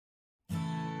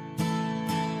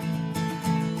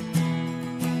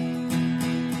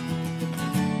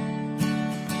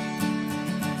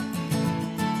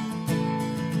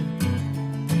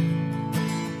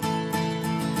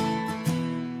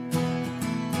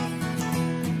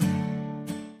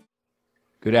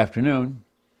Good afternoon.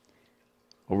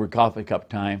 Over coffee cup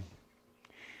time.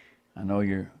 I know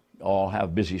you all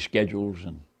have busy schedules,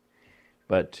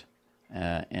 but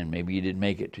maybe you didn't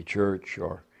make it to church,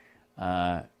 or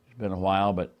it's been a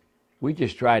while. But we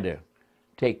just try to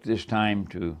take this time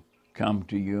to come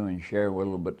to you and share a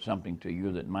little bit something to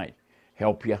you that might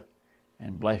help you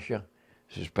and bless you.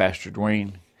 This is Pastor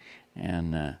Dwayne,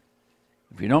 and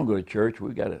if you don't go to church,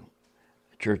 we've got a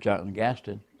church out in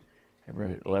Gaston.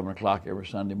 Every 11 o'clock every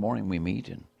Sunday morning we meet,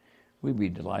 and we'd be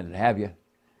delighted to have you.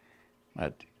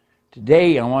 But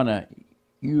today I want to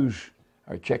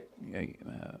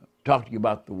talk to you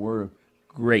about the word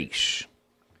grace.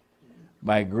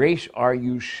 By grace are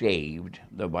you saved,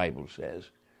 the Bible says,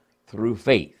 through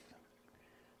faith,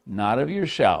 not of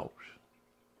yourselves,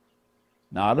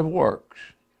 not of works,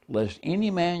 lest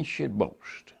any man should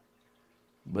boast,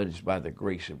 but it's by the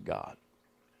grace of God.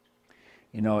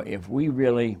 You know, if we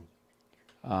really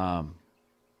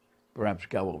perhaps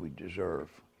got what we deserve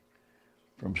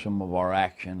from some of our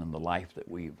action and the life that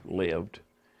we've lived,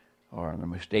 or the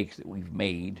mistakes that we've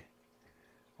made,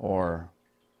 or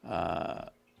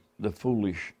the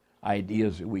foolish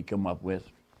ideas that we come up with.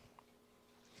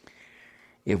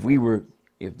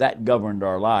 If that governed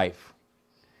our life,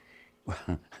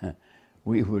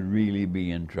 we would really be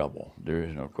in trouble. There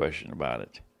is no question about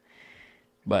it.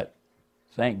 But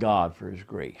thank God for His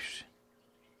grace.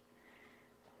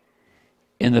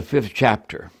 In the 5th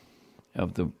chapter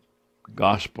of the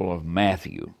Gospel of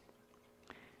Matthew,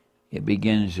 it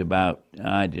begins about,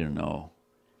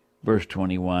 verse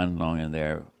 21, long in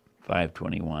there,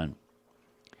 5:21,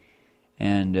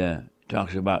 and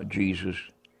talks about Jesus,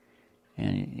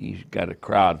 and he's got a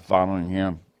crowd following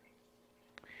him.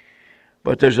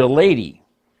 But there's a lady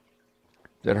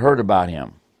that heard about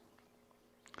him.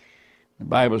 The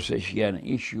Bible says she had an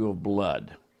issue of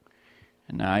blood,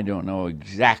 and I don't know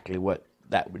exactly what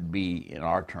that would be in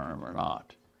our term or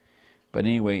not. But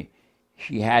anyway,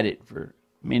 she had it for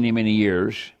many, many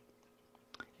years.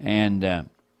 And in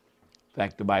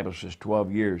fact, the Bible says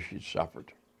 12 years she'd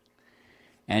suffered.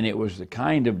 And it was the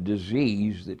kind of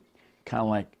disease that kind of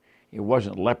like, it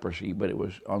wasn't leprosy, but it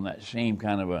was on that same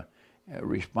kind of a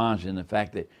response in the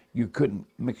fact that you couldn't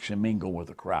mix and mingle with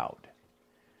a crowd.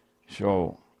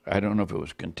 So I don't know if it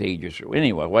was contagious or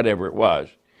anyway, whatever it was.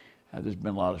 There's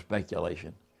been a lot of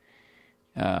speculation.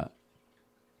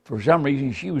 For some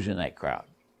reason, she was in that crowd.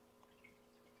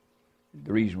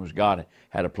 The reason was God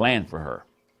had a plan for her.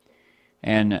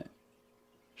 And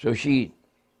so she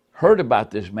heard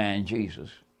about this man, Jesus.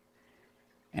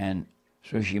 And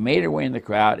so she made her way in the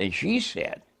crowd, and she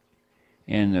said,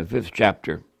 in the 5th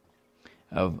chapter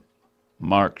of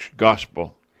Mark's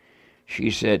Gospel,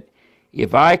 she said,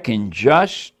 if I can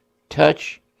just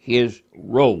touch his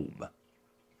robe,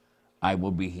 I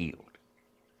will be healed.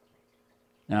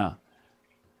 Now,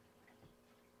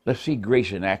 let's see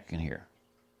grace in action here.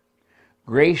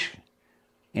 Grace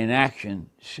in action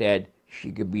said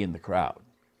she could be in the crowd.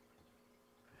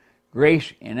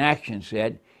 Grace in action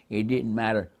said it didn't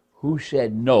matter who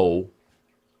said no,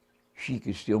 she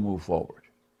could still move forward.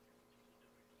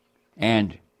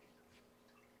 And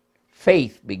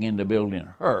faith began to build in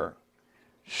her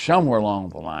somewhere along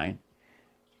the line.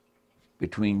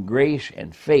 Between grace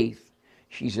and faith,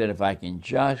 she said, if I can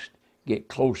just get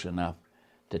close enough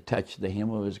to touch the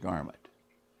hem of his garment.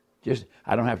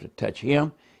 I don't have to touch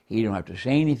him. He don't have to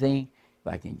say anything.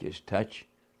 If I can just touch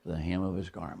the hem of his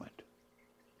garment,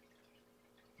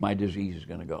 my disease is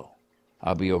going to go.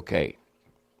 I'll be okay.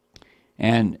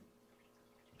 And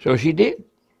so she did.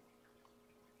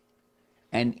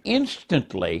 And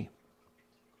instantly,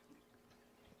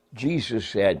 Jesus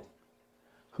said,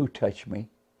 who touched me?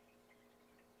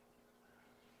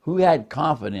 Who had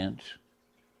confidence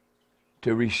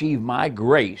to receive my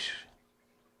grace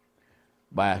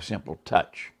by a simple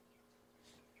touch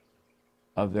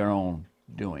of their own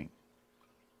doing?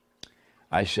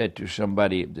 I said to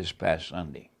somebody this past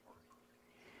Sunday,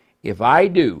 if I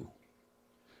do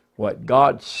what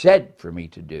God said for me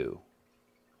to do,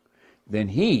 then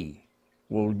He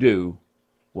will do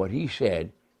what He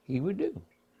said He would do.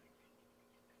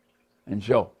 And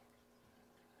so,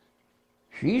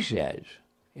 she says,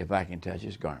 if I can touch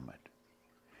His garment.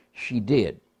 She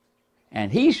did.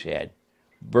 And He said,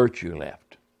 virtue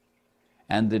left.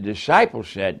 And the disciples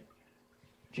said,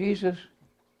 Jesus,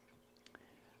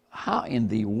 how in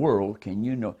the world can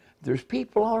you know? There's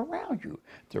people all around you.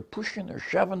 They're pushing, they're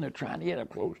shoving, they're trying to get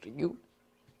up close to you.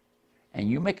 And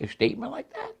you make a statement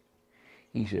like that?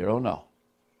 He said, oh no.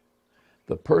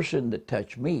 The person that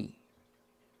touched me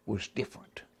was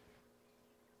different.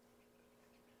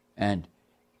 And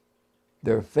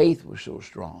their faith was so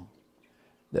strong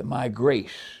that my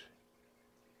grace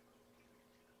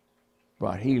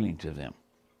brought healing to them.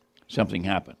 Something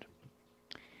happened.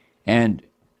 And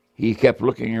he kept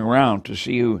looking around to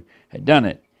see who had done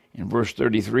it. In verse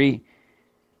 33,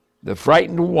 the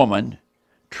frightened woman,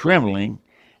 trembling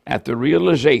at the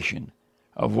realization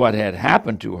of what had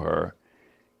happened to her,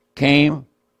 came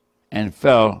and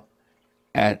fell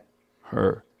to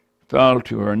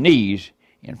her knees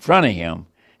in front of him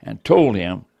and told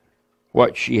him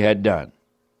what she had done.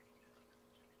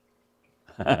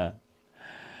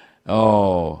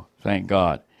 Oh, thank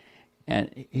God.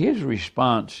 And his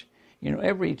response,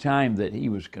 every time that he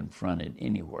was confronted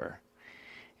anywhere,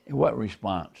 what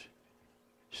response?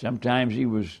 Sometimes he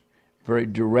was very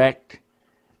direct,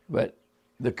 but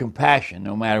the compassion,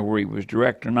 no matter where he was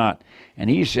direct or not. And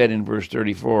he said in verse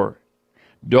 34,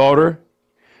 daughter,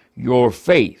 your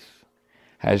faith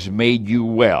has made you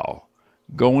well.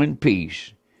 Go in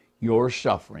peace. Your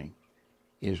suffering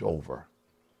is over.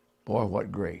 Boy,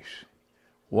 what grace.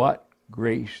 What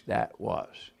grace that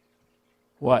was.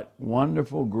 What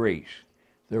wonderful grace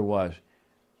there was.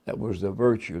 That was the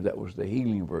virtue. That was the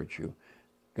healing virtue.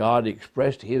 God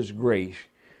expressed his grace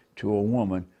to a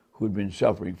woman who'd been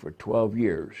suffering for 12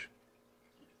 years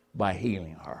by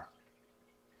healing her.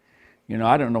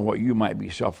 I don't know what you might be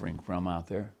suffering from out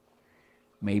there.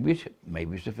 Maybe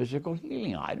it's a physical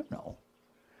healing. I don't know.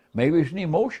 Maybe it's an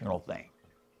emotional thing.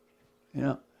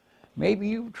 Maybe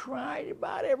you've tried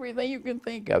about everything you can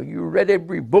think of. You read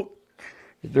every book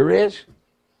that there is.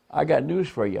 I got news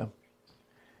for you.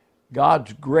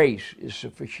 God's grace is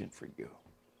sufficient for you.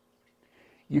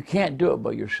 You can't do it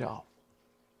by yourself.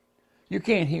 You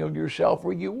can't heal yourself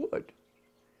or you would.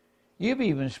 You've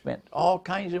even spent all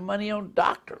kinds of money on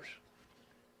doctors.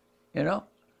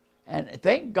 And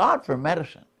thank God for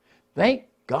medicine. Thank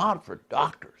God for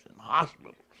doctors and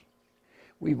hospitals.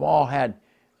 We've all had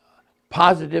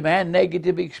positive and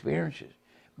negative experiences.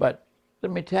 But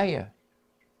let me tell you,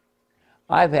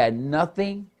 I've had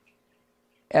nothing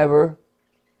ever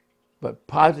but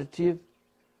positive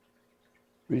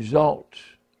results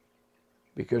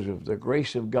because of the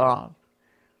grace of God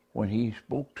when he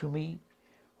spoke to me,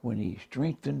 when he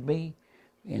strengthened me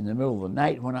in the middle of the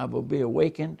night when I will be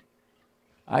awakened.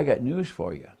 I got news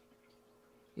for you.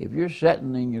 If you're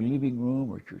sitting in your living room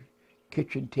or your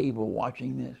kitchen table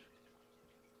watching this,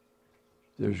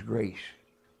 there's grace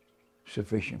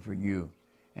sufficient for you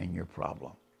and your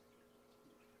problem.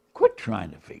 Quit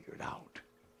trying to figure it out.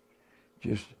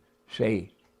 Just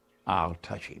say, I'll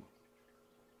touch him.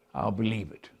 I'll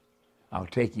believe it. I'll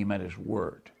take him at his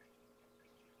word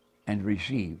and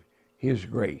receive his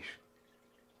grace,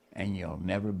 and you'll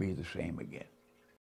never be the same again.